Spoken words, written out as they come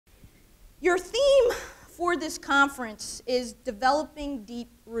Your theme for this conference is Developing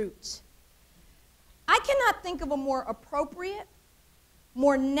Deep Roots. I cannot think of a more appropriate,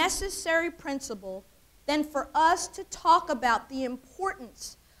 more necessary principle than for us to talk about the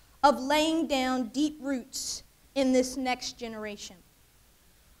importance of laying down deep roots in this next generation.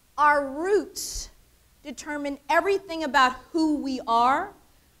 Our roots determine everything about who we are,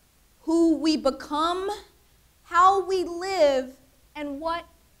 who we become, how we live, and what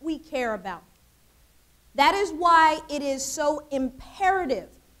we care about. That is why it is so imperative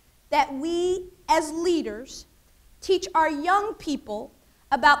that we, as leaders, teach our young people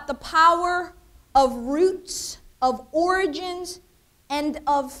about the power of roots, of origins, and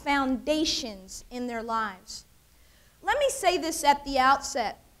of foundations in their lives. Let me say this at the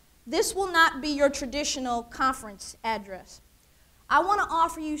outset. This will not be your traditional conference address. I want to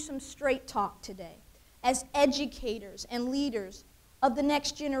offer you some straight talk today as educators and leaders of the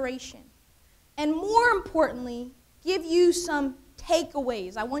next generation. And more importantly, give you some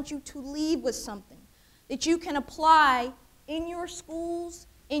takeaways. I want you to leave with something that you can apply in your schools,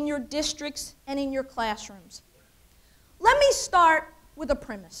 in your districts, and in your classrooms. Let me start with a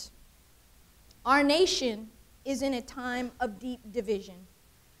premise. Our nation is in a time of deep division.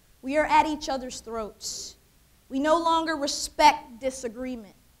 We are at each other's throats. We no longer respect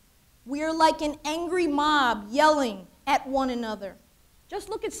disagreement. We are like an angry mob yelling at one another. Just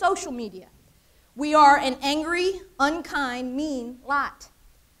look at social media. We are an angry, unkind, mean lot.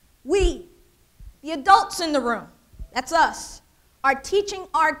 We, the adults in the room, that's us, are teaching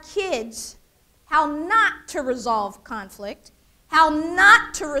our kids how not to resolve conflict, how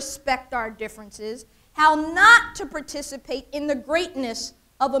not to respect our differences, how not to participate in the greatness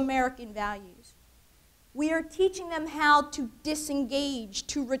of American values. We are teaching them how to disengage,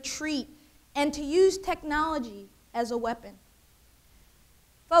 to retreat, and to use technology as a weapon.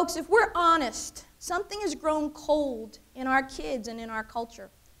 Folks, if we're honest, something has grown cold in our kids and in our culture.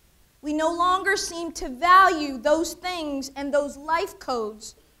 We no longer seem to value those things and those life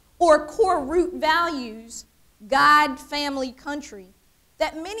codes or core root values, God, family, country,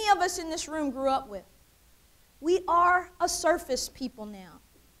 that many of us in this room grew up with. We are a surface people now.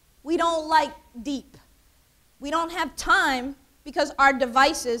 We don't like deep. We don't have time because our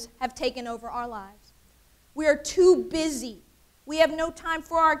devices have taken over our lives. We are too busy. We have no time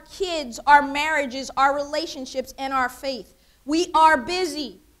for our kids, our marriages, our relationships, and our faith. We are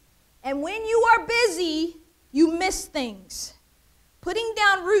busy. And when you are busy, you miss things. Putting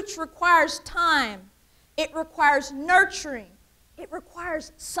down roots requires time. It requires nurturing. It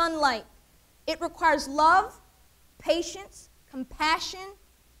requires sunlight. It requires love, patience, compassion,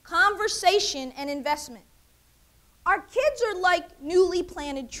 conversation, and investment. Our kids are like newly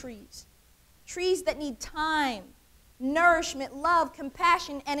planted trees. Trees that need time, nourishment, love,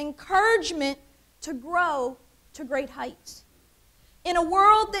 compassion, and encouragement to grow to great heights. In a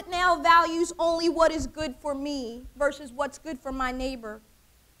world that now values only what is good for me versus what's good for my neighbor,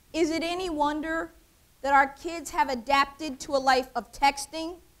 is it any wonder that our kids have adapted to a life of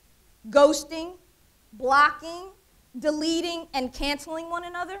texting, ghosting, blocking, deleting, and canceling one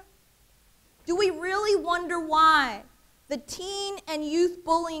another? Do we really wonder why the teen and youth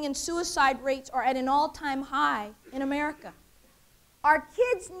bullying and suicide rates are at an all-time high in America? Our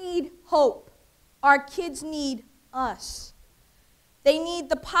kids need hope. Our kids need us. They need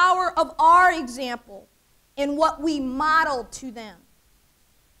the power of our example in what we model to them.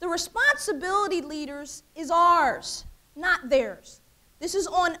 The responsibility, leaders, is ours, not theirs. This is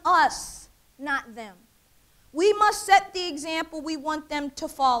on us, not them. We must set the example we want them to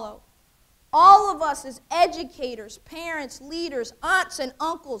follow. All of us as educators, parents, leaders, aunts and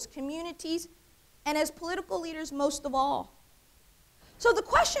uncles, communities, and as political leaders most of all. So the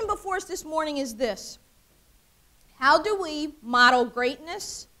question before us this morning is this: how do we model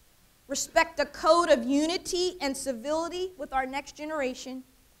greatness, respect a code of unity and civility with our next generation,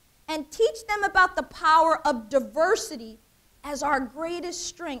 and teach them about the power of diversity as our greatest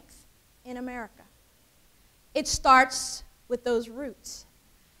strength in America? It starts with those roots.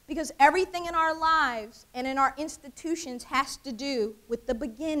 Because everything in our lives and in our institutions has to do with the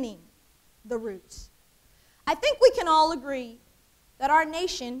beginning, the roots. I think we can all agree that our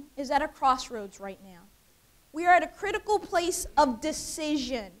nation is at a crossroads right now. We are at a critical place of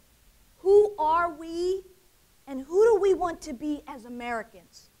decision. Who are we and who do we want to be as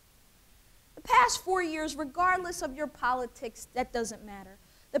Americans? The past 4 years, regardless of your politics, that doesn't matter.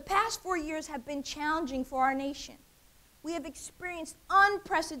 The past 4 years have been challenging for our nation. We have experienced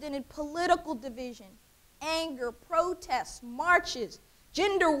unprecedented political division, anger, protests, marches,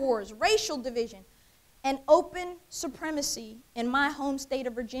 gender wars, racial division. and open supremacy in my home state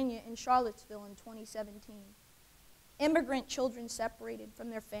of Virginia in Charlottesville in 2017. Immigrant children separated from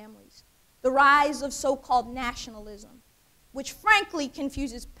their families. The rise of so-called nationalism, which frankly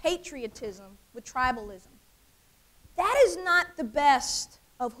confuses patriotism with tribalism. That is not the best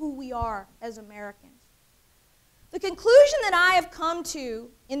of who we are as Americans. The conclusion that I have come to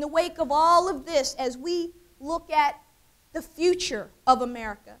in the wake of all of this as we look at the future of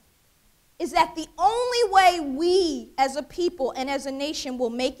America is that the only way we as a people and as a nation will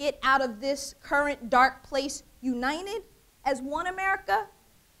make it out of this current dark place united as one America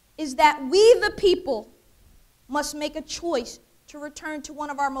is that we the people must make a choice to return to one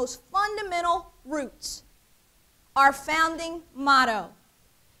of our most fundamental roots, our founding motto,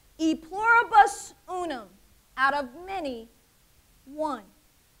 E pluribus unum, out of many, one.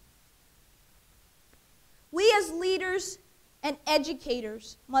 We as leaders and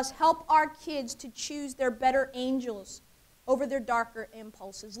educators must help our kids to choose their better angels over their darker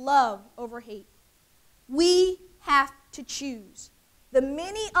impulses, love over hate. We have to choose the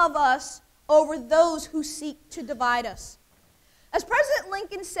many of us over those who seek to divide us. As President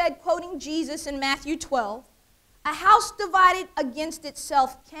Lincoln said, quoting Jesus in Matthew 12, "A house divided against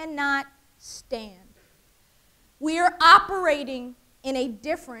itself cannot stand." We are operating in a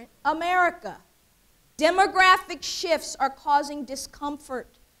different America. Demographic shifts are causing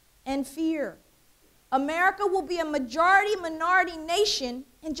discomfort and fear. America will be a majority-minority nation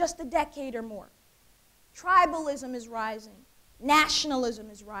in just a decade or more. Tribalism is rising. Nationalism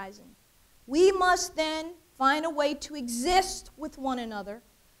is rising. We must then find a way to exist with one another,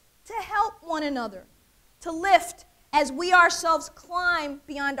 to help one another, to lift as we ourselves climb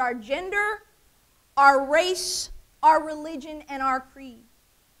beyond our gender, our race, our religion, and our creed.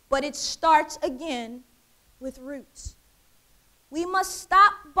 But it starts again with roots. We must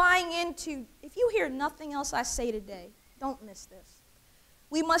stop buying into, if you hear nothing else I say today, don't miss this.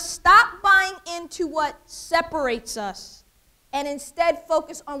 We must stop buying into what separates us and instead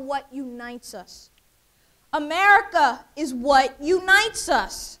focus on what unites us. America is what unites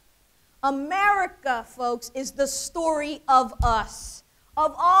us. America, folks, is the story of us,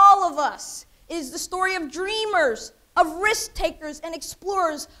 of all of us. It is the story of dreamers, of risk takers and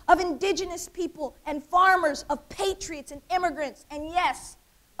explorers, of indigenous people and farmers, of patriots and immigrants, and yes,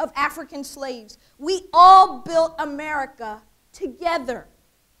 of African slaves. We all built America together.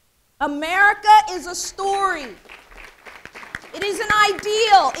 America is a story. It is an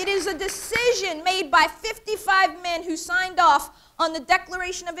ideal. It is a decision made by 55 men who signed off on the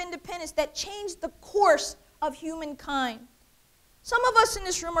Declaration of Independence that changed the course of humankind. Some of us in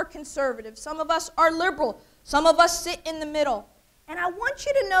this room are conservative. Some of us are liberal. Some of us sit in the middle. And I want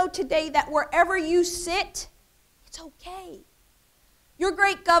you to know today that wherever you sit, it's okay. Your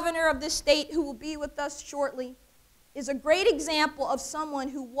great governor of this state, who will be with us shortly, is a great example of someone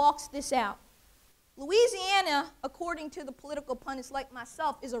who walks this out. Louisiana, according to the political pundits like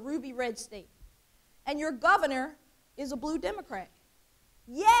myself, is a ruby red state. And your governor is a blue Democrat.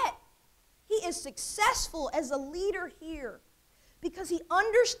 Yet, he is successful as a leader here because he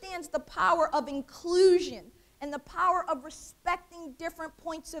understands the power of inclusion and the power of respecting different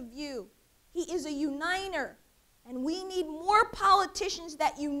points of view. He is a uniter, and we need more politicians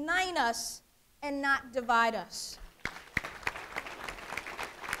that unite us and not divide us.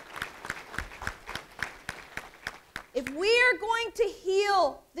 If we are going to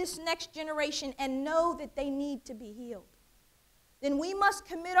heal this next generation and know that they need to be healed, then we must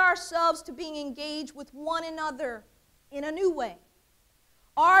commit ourselves to being engaged with one another in a new way.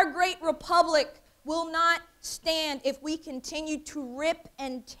 Our great republic will not stand if we continue to rip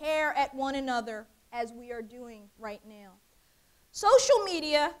and tear at one another as we are doing right now. Social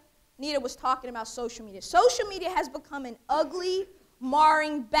media, Nita was talking about social media. Social media has become an ugly,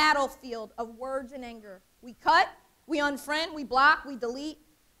 marring battlefield of words and anger. We cut, we unfriend, we block, we delete.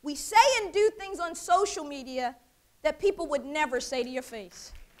 We say and do things on social media that people would never say to your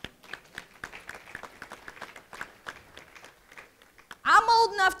face. I'm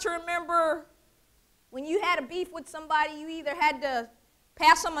old enough to remember when you had a beef with somebody, you either had to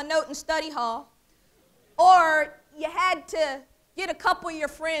pass them a note in study hall, or you had to get a couple of your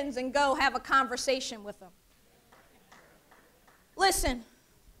friends and go have a conversation with them. Listen,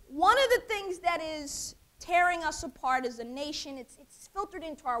 one of the things that is tearing us apart as a nation, it's filtered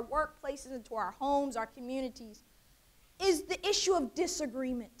into our workplaces, into our homes, our communities, is the issue of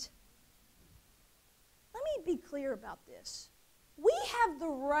disagreement. Let me be clear about this. We have the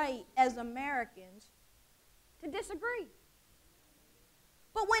right as Americans to disagree.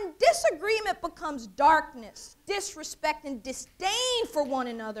 But when disagreement becomes darkness, disrespect, and disdain for one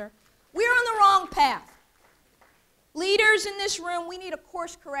another, we're on the wrong path. Leaders in this room, we need a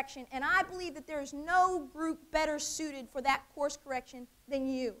course correction, and I believe that there is no group better suited for that course correction than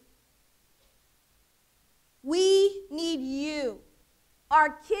you. We need you. Our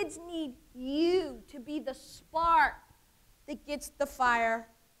kids need you to be the spark that gets the fire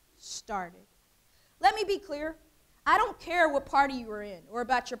started. Let me be clear. I don't care what party you are in or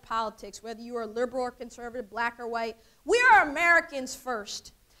about your politics, whether you are liberal or conservative, black or white. We are Americans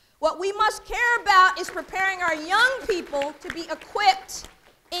first. What we must care about is preparing our young people to be equipped,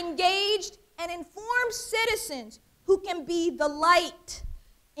 engaged, and informed citizens who can be the light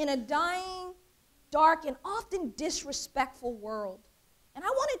in a dying, dark, and often disrespectful world. And I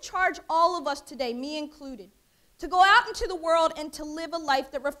want to charge all of us today, me included, to go out into the world and to live a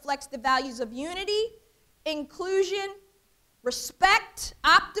life that reflects the values of unity, inclusion, respect,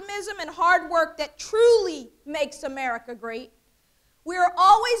 optimism, and hard work that truly makes America great. We are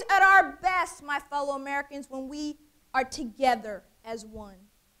always at our best, my fellow Americans, when we are together as one.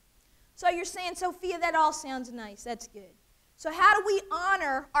 So you're saying, Sophia, that all sounds nice. That's good. So how do we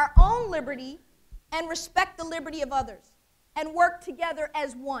honor our own liberty and respect the liberty of others and work together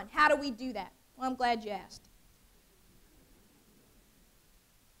as one? How do we do that? Well, I'm glad you asked.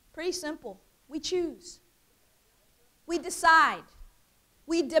 Pretty simple. We choose. We decide.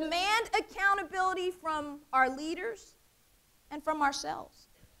 We demand accountability from our leaders and from ourselves.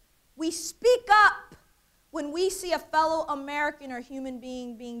 We speak up when we see a fellow American or human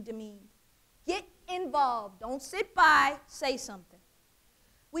being being demeaned. Get involved. Don't sit by. Say something.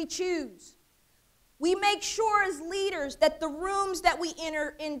 We choose. We make sure as leaders that the rooms that we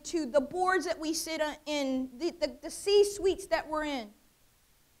enter into, the boards that we sit in, the C-suites that we're in,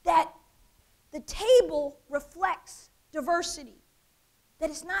 that the table reflects diversity. That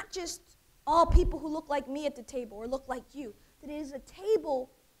it's not just all people who look like me at the table or look like you. That it is a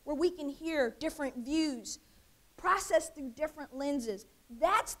table where we can hear different views, processed through different lenses.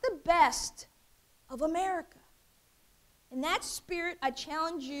 That's the best of America. In that spirit, I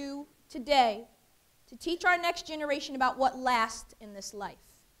challenge you today to teach our next generation about what lasts in this life.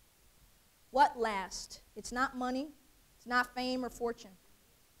 What lasts? It's not money. It's not fame or fortune.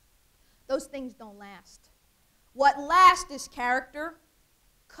 Those things don't last. What lasts is character,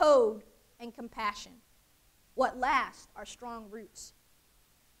 code, and compassion. What lasts are strong roots.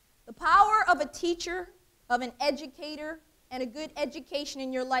 The power of a teacher, of an educator, and a good education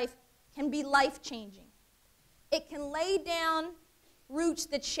in your life can be life-changing. It can lay down roots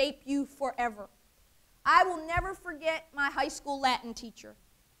that shape you forever. I will never forget my high school Latin teacher,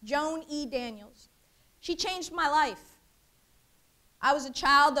 Joan E. Daniels. She changed my life. I was a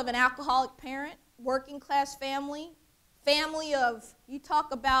child of an alcoholic parent, working class family of, you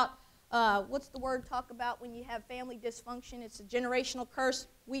talk about, what's the word talk about when you have family dysfunction? It's a generational curse.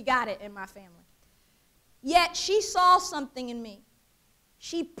 We got it in my family. Yet she saw something in me.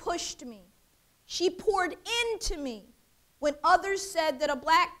 She pushed me. She poured into me when others said that a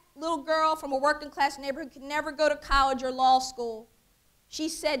black little girl from a working class neighborhood could never go to college or law school. She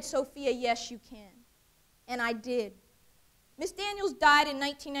said, Sophia, yes, you can. And I did. Miss Daniels died in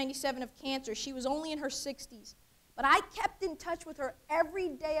 1997 of cancer. She was only in her 60s. But I kept in touch with her every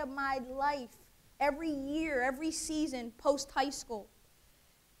day of my life, every year, every season, post-high school.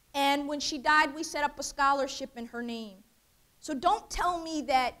 And when she died, we set up a scholarship in her name. So don't tell me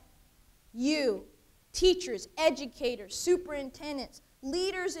that you, teachers, educators, superintendents,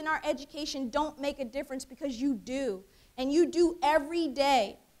 leaders in our education don't make a difference, because you do. And you do every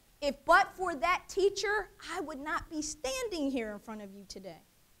day. If but for that teacher, I would not be standing here in front of you today.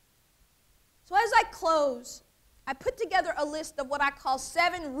 So as I close, I put together a list of what I call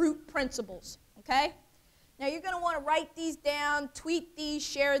 7 root principles, okay? Now you're going to want to write these down, tweet these,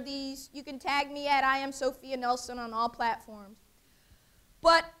 share these. You can tag me at I am Sophia Nelson on all platforms.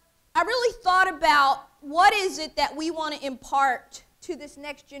 But I really thought about what is it that we want to impart to this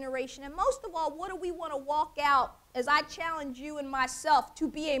next generation, and most of all, what do we want to walk out as I challenge you and myself to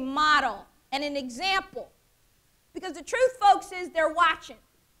be a model and an example? Because the truth, folks, is they're watching.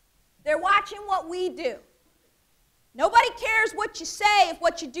 They're watching what we do. Nobody cares what you say if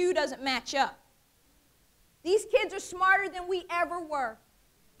what you do doesn't match up. These kids are smarter than we ever were.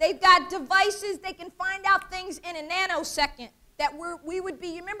 They've got devices. They can find out things in a nanosecond that we would be.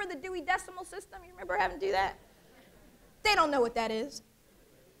 You remember the Dewey Decimal System? You remember having to do that? They don't know what that is.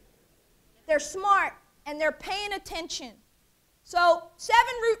 They're smart, and they're paying attention. So 7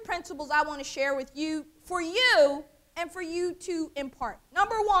 root principles I want to share with you, and for you to impart.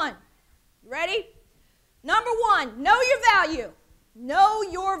 Number 1, you ready? Number 1, know your value. Know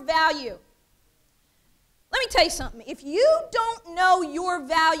your value. Let me tell you something. If you don't know your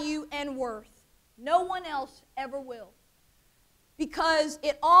value and worth, No one else ever will. Because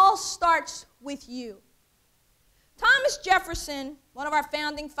it all starts with you. Thomas Jefferson, one of our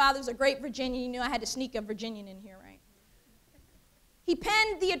founding fathers, a great Virginian. You knew I had to sneak a Virginian in here, right? He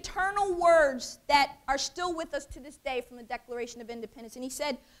penned the eternal words that are still with us to this day from the Declaration of Independence. And he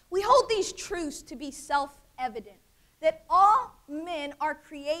said, we hold these truths to be self-evident, that all men are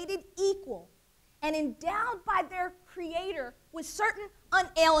created equal and endowed by their Creator with certain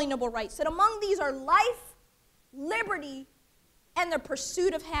unalienable rights, that among these are life, liberty, and the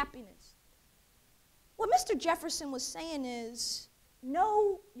pursuit of happiness. What Mr. Jefferson was saying is,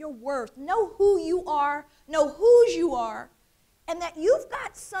 know your worth, know who you are, know whose you are, and that you've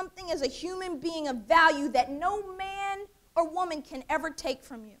got something as a human being of value that no man or woman can ever take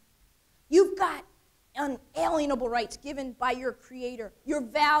from you. You've got unalienable rights given by your Creator, your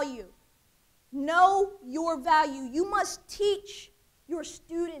value. Know your value. You must teach your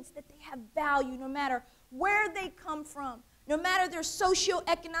students that they have value no matter where they come from, no matter their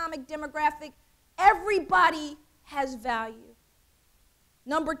socioeconomic demographic. Everybody has value.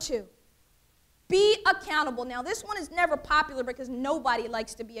 Number 2, be accountable. Now, this one is never popular because nobody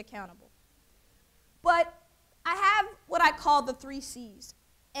likes to be accountable. But I have what I call the 3 C's.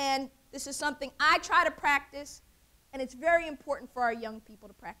 And this is something I try to practice, and it's very important for our young people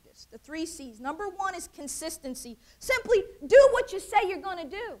to practice. The 3 C's. Number 1 is consistency. Simply do what you say you're going to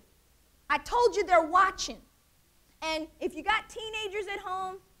do. I told you they're watching. And if you got teenagers at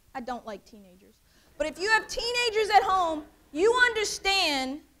home, I don't like teenagers, but if you have teenagers at home, you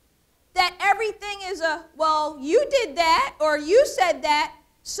understand that everything is well, you did that or you said that,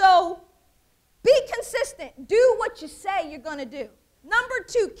 so be consistent. Do what you say you're going to do. Number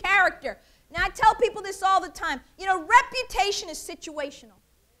 2, character. Now, I tell people this all the time. You know, reputation is situational.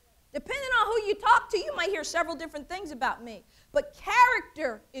 Depending on who you talk to, you might hear several different things about me. But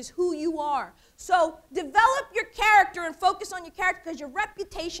character is who you are. So develop your character and focus on your character, because your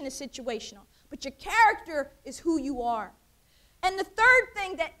reputation is situational. But your character is who you are. And the third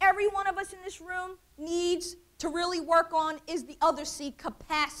thing that every one of us in this room needs to really work on is the other C,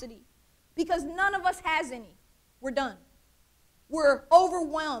 capacity. Because none of us has any. We're done. We're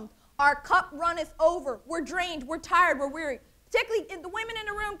overwhelmed. Our cup runneth over. We're drained. We're tired. We're weary. Particularly the women in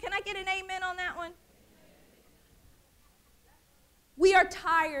the room, can I get an amen on that one? We are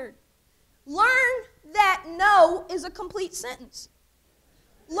tired. Learn that no is a complete sentence.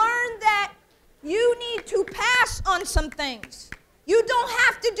 Learn that you need to pass on some things. You don't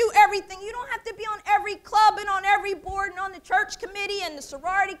have to do everything. You don't have to be on every club and on every board and on the church committee and the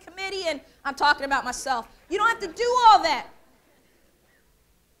sorority committee, and I'm talking about myself. You don't have to do all that.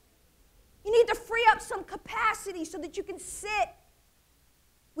 You need to free up some capacity so that you can sit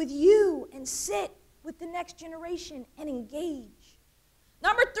with you and sit with the next generation and engage.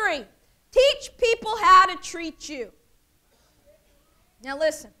 Number 3, teach people how to treat you. Now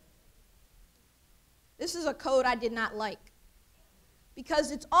listen, this is a code I did not like, because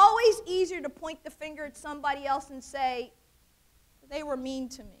it's always easier to point the finger at somebody else and say, they were mean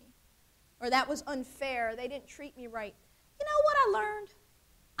to me, or that was unfair, they didn't treat me right. You know what I learned?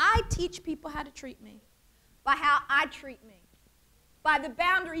 I teach people how to treat me by how I treat me, by the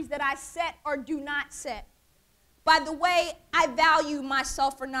boundaries that I set or do not set, by the way I value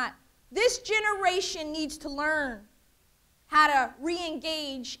myself or not. This generation needs to learn how to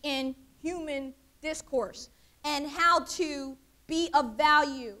re-engage in human discourse and how to be of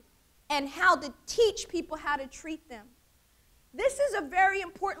value and how to teach people how to treat them. This is a very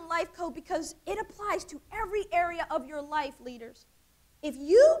important life code because it applies to every area of your life, leaders. If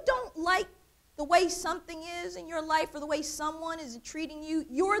you don't like the way something is in your life or the way someone is treating you,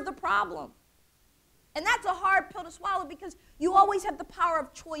 you're the problem. And that's a hard pill to swallow because you always have the power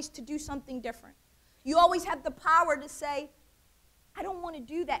of choice to do something different. You always have the power to say, I don't want to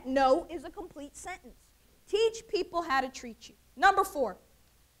do that. No is a complete sentence. Teach people how to treat you. Number 4,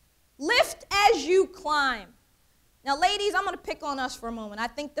 lift as you climb. Now, ladies, I'm going to pick on us for a moment. I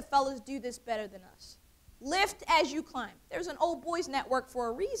think the fellas do this better than us. Lift as you climb. There's an old boys network for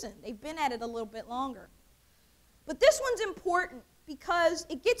a reason. They've been at it a little bit longer. But this one's important because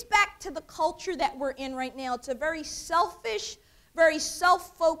it gets back to the culture that we're in right now. It's a very selfish, very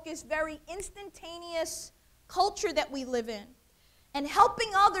self-focused, very instantaneous culture that we live in. And helping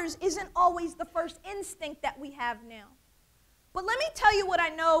others isn't always the first instinct that we have now. But let me tell you what I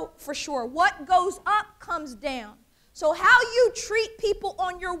know for sure. What goes up comes down. So how you treat people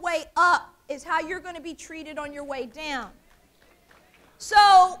on your way up is how you're going to be treated on your way down.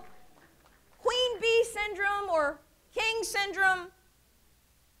 So Queen Bee syndrome or King syndrome,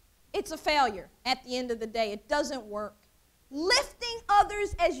 it's a failure at the end of the day. It doesn't work. Lifting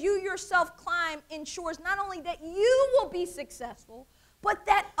others as you yourself climb ensures not only that you will be successful, but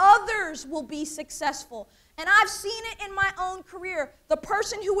that others will be successful. And I've seen it in my own career. The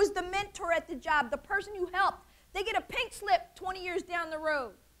person who was the mentor at the job, the person who helped, they get a pink slip 20 years down the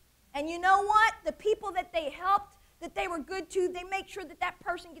road. And you know what? The people that they helped, that they were good to, they make sure that that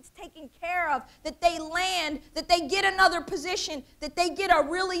person gets taken care of, that they land, that they get another position, that they get a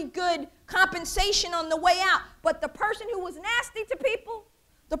really good compensation on the way out. But the person who was nasty to people,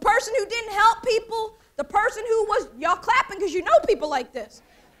 the person who didn't help people, the person who was, y'all clapping because you know people like this,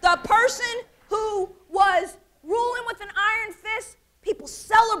 the person who was ruling with an iron fist, people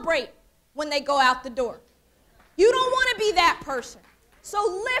celebrate when they go out the door. You don't want to be that person.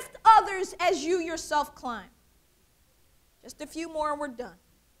 So lift others as you yourself climb. Just a few more and we're done.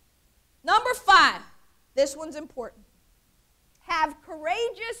 Number 5, this one's important. Have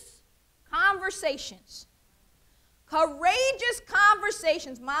courageous conversations. Courageous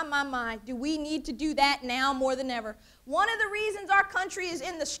conversations. My, do we need to do that now more than ever? One of the reasons our country is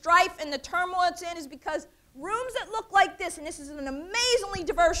in the strife and the turmoil it's in is because rooms that look like this, and this is an amazingly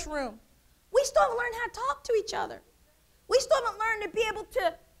diverse room, we still haven't learned how to talk to each other. We still haven't learned to be able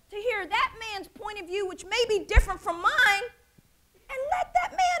to hear that man's point of view, which may be different from mine, and let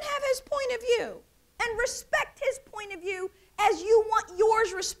that man have his point of view and respect his point of view as you want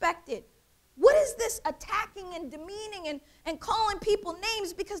yours respected. What is this attacking and demeaning and calling people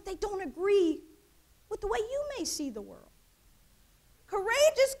names because they don't agree with the way you may see the world?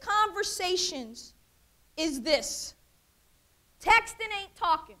 Courageous conversations is this. Texting ain't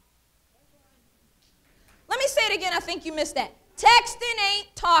talking. Let me say it again. I think you missed that. Texting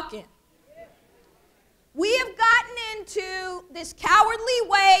ain't talking. We have gotten into this cowardly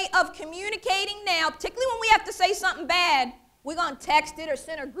way of communicating now, particularly when we have to say something bad. We're going to text it or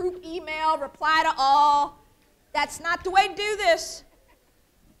send a group email, reply to all. That's not the way to do this.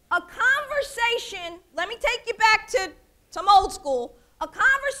 A conversation, let me take you back to some old school. A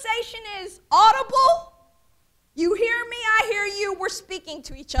conversation is audible. You hear me, I hear you. We're speaking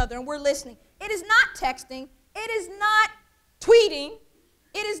to each other and we're listening. It is not texting. It is not tweeting.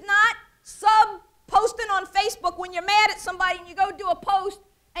 It is not posting on Facebook when you're mad at somebody and you go do a post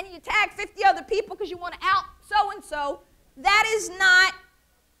and you tag 50 other people because you want to out so-and-so. That is not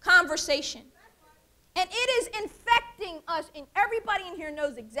conversation. And it is infecting us, and everybody in here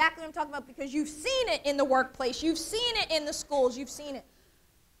knows exactly what I'm talking about because you've seen it in the workplace. You've seen it in the schools. You've seen it.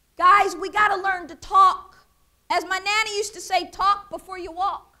 Guys, we got to learn to talk. As my nanny used to say, talk before you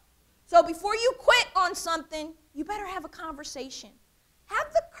walk. So before you quit on something, you better have a conversation.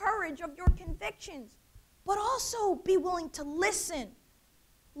 Have the courage of your convictions, but also be willing to listen.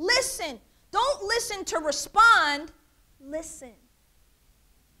 Listen. Don't listen to respond. Listen.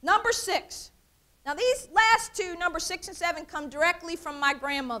 Number 6. Now these last two, number 6 and 7, come directly from my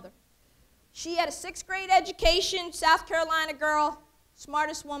grandmother. She had a 6th grade education, South Carolina girl,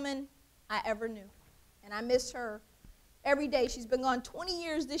 smartest woman I ever knew. And I miss her every day. She's been gone 20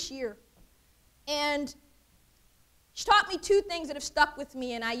 years this year. And she taught me 2 things that have stuck with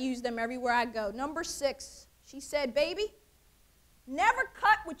me, and I use them everywhere I go. Number 6, she said, baby, never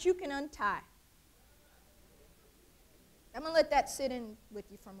cut what you can untie. I'm going to let that sit in with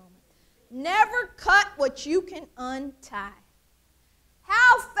you for a moment. Never cut what you can untie.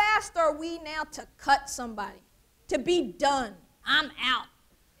 How fast are we now to cut somebody? To be done. I'm out.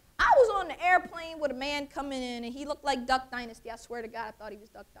 I was on the airplane with a man coming in, and he looked like Duck Dynasty. I swear to God, I thought he was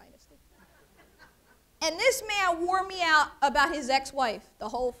Duck Dynasty. And this man wore me out about his ex-wife the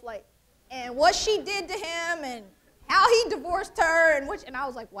whole flight and what she did to him and how he divorced her. And I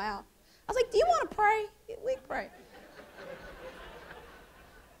was like, wow. I was like, do you want to pray? We pray.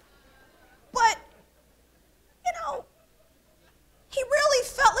 But, you know, he really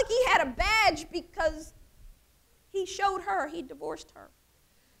felt like he had a badge because he showed her he divorced her.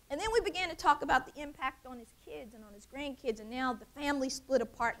 And then we began to talk about the impact on his kids and on his grandkids, and now the family split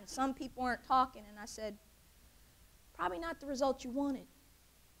apart and some people aren't talking. And I said, probably not the result you wanted.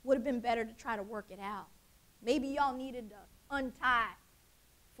 Would have been better to try to work it out. Maybe y'all needed to untie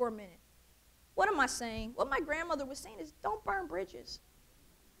for a minute. What am I saying? What my grandmother was saying is don't burn bridges.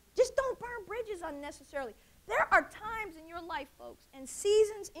 Just don't burn bridges unnecessarily. There are times in your life, folks, and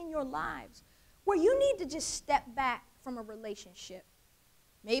seasons in your lives where you need to just step back from a relationship.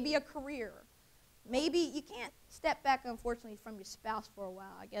 Maybe a career. Maybe you can't step back, unfortunately, from your spouse for a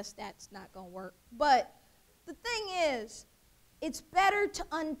while. I guess that's not going to work. But the thing is, it's better to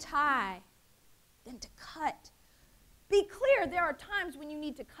untie than to cut. Be clear, there are times when you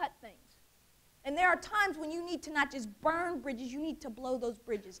need to cut things. And there are times when you need to not just burn bridges, you need to blow those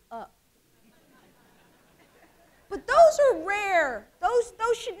bridges up. But those are rare.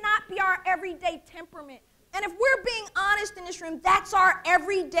 Those should not be our everyday temperament. And if we're being honest in this room, that's our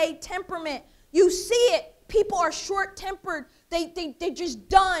everyday temperament. You see it. People are short-tempered. They're just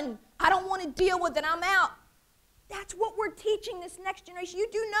done. I don't want to deal with it. I'm out. That's what we're teaching this next generation. You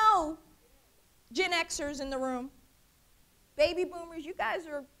do know, Gen Xers in the room, baby boomers, you guys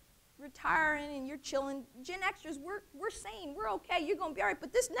are retiring and you're chilling. Gen Xers, we're sane. We're okay. You're going to be all right.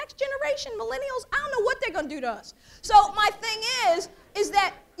 But this next generation, millennials, I don't know what they're going to do to us. So my thing is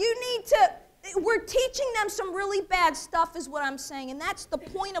that you need to, we're teaching them some really bad stuff is what I'm saying. And that's the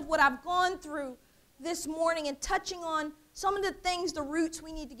point of what I've gone through this morning and touching on some of the things, the roots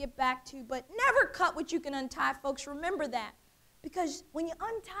we need to get back to. But never cut what you can untie, folks. Remember that. Because when you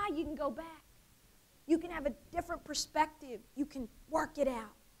untie, you can go back. You can have a different perspective. You can work it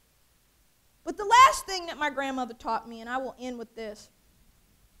out. But the last thing that my grandmother taught me, and I will end with this,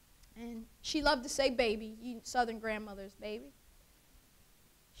 and she loved to say baby, you Southern grandmothers, baby.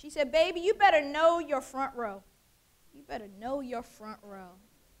 She said, baby, you better know your front row. You better know your front row.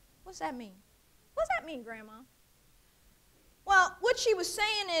 What's that mean? What's that mean, Grandma? Well, what she was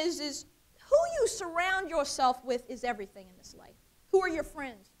saying is who you surround yourself with is everything in this life. Who are your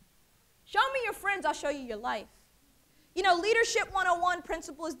friends? Show me your friends, I'll show you your life. You know, Leadership 101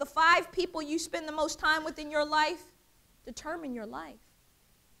 principle is the 5 people you spend the most time with in your life determine your life.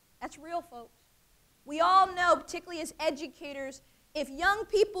 That's real, folks. We all know, particularly as educators, if young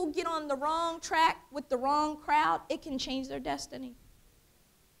people get on the wrong track with the wrong crowd, it can change their destiny.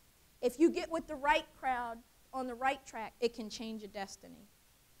 If you get with the right crowd on the right track, it can change your destiny.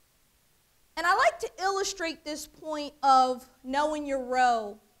 And I like to illustrate this point of knowing your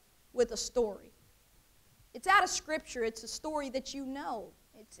row with a story. It's out of Scripture. It's a story that you know.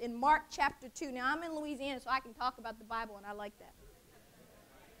 It's in Mark chapter 2. Now, I'm in Louisiana, so I can talk about the Bible, and I like that.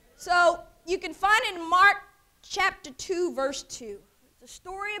 So you can find it in Mark chapter 2, verse 2. It's a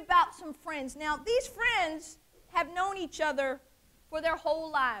story about some friends. Now, these friends have known each other for their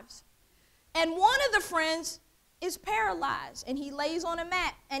whole lives. And one of the friends is paralyzed, and he lays on a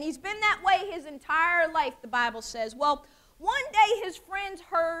mat. And he's been that way his entire life, the Bible says. Well, one day his friends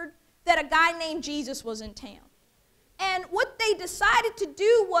heard that a guy named Jesus was in town. And what they decided to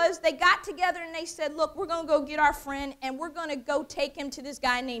do was they got together and they said, look, we're going to go get our friend and we're going to go take him to this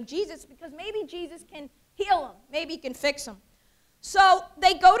guy named Jesus because maybe Jesus can heal him. Maybe he can fix him. So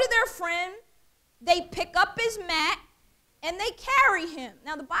they go to their friend, they pick up his mat, and they carry him.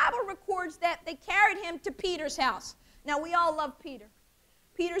 Now, the Bible records that they carried him to Peter's house. Now, we all love Peter.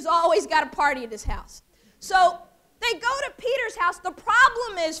 Peter's always got a party at his house. So they go to Peter's house. The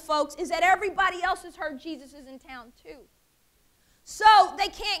problem is, folks, is that everybody else has heard Jesus is in town too. So they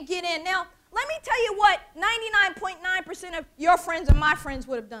can't get in. Now, let me tell you what 99.9% of your friends and my friends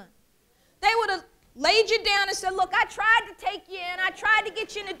would have done. They would have laid you down and said, look, I tried to take you in. I tried to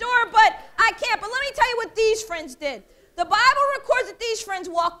get you in the door, but I can't. But let me tell you what these friends did. The Bible records that these friends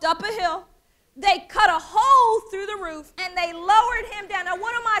walked up a hill. They cut a hole through the roof, and they lowered him down. Now,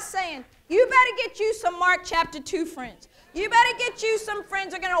 what am I saying? You better get you some Mark chapter 2 friends. You better get you some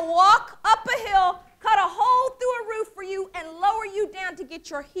friends that are going to walk up a hill, cut a hole through a roof for you, and lower you down to get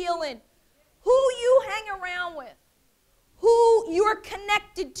your healing. Who you hang around with, who you're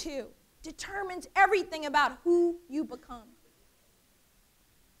connected to, determines everything about who you become.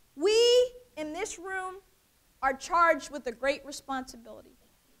 We, in this room, are charged with a great responsibility.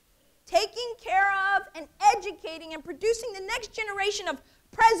 Taking care of and educating and producing the next generation of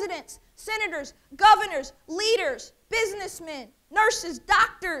presidents, senators, governors, leaders, businessmen, nurses,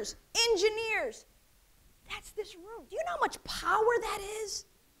 doctors, engineers. That's this room. Do you know how much power that is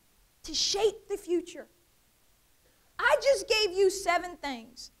to shape the future? I just gave you 7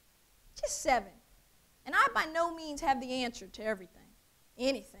 things, just 7. And I by no means have the answer to everything,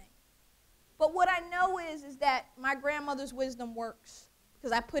 anything. But what I know is that my grandmother's wisdom works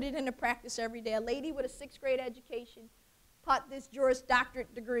because I put it into practice every day. A lady with a 6th grade education taught this Juris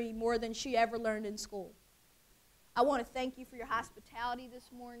Doctorate degree more than she ever learned in school. I want to thank you for your hospitality this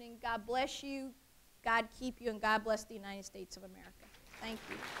morning. God bless you, God keep you, and God bless the United States of America. Thank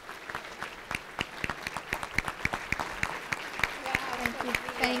you. Thank you.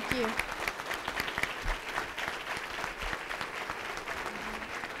 Thank you.